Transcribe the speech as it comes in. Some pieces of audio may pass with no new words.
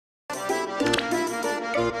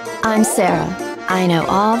I'm Sarah. I know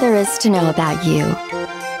all there is to know about you.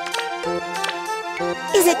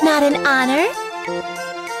 Is it not an honor?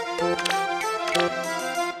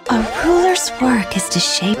 A ruler's work is to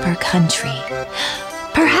shape her country.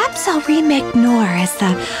 Perhaps I'll remake Nor as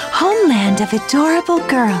the homeland of adorable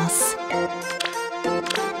girls.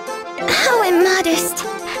 How immodest.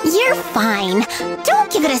 You're fine.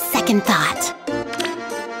 Don't give it a second thought.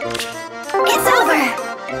 It's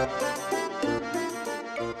over!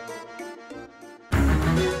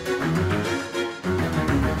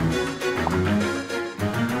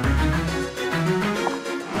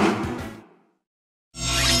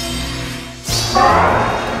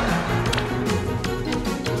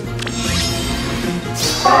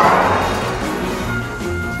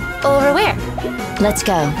 Over where? Let's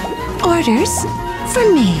go. Orders?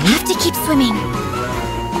 For me? Have to keep swimming.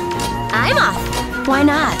 I'm off. Why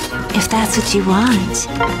not? If that's what you want.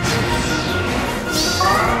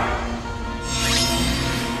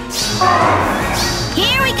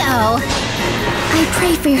 Here we go. I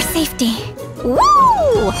pray for your safety.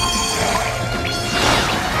 Woo!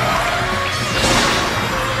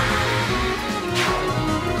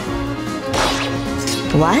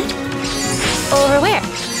 What? Over where?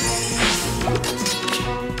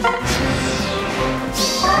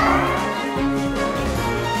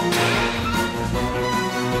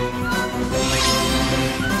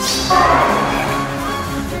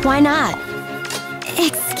 Why not?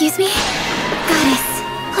 Excuse me? Goddess,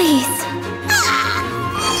 please.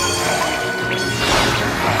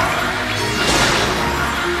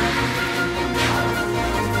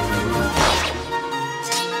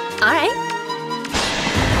 All right.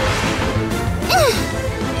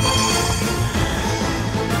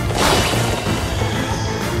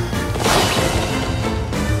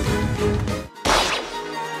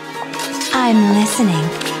 I'm listening.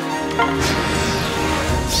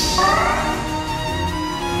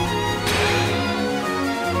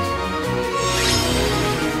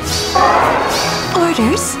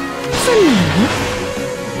 Orders? For me?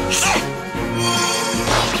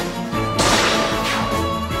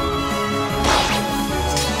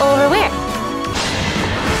 Over where?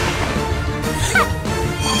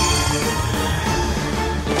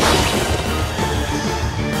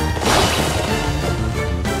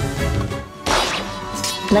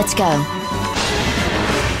 Let's go.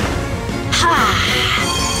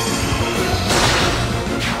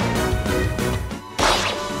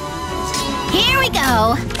 Here we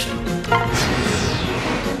go.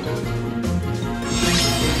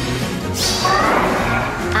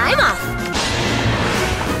 I'm off.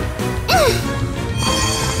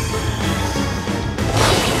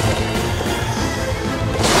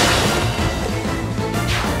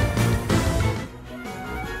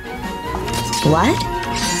 What?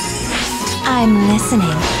 I'm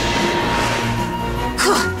listening.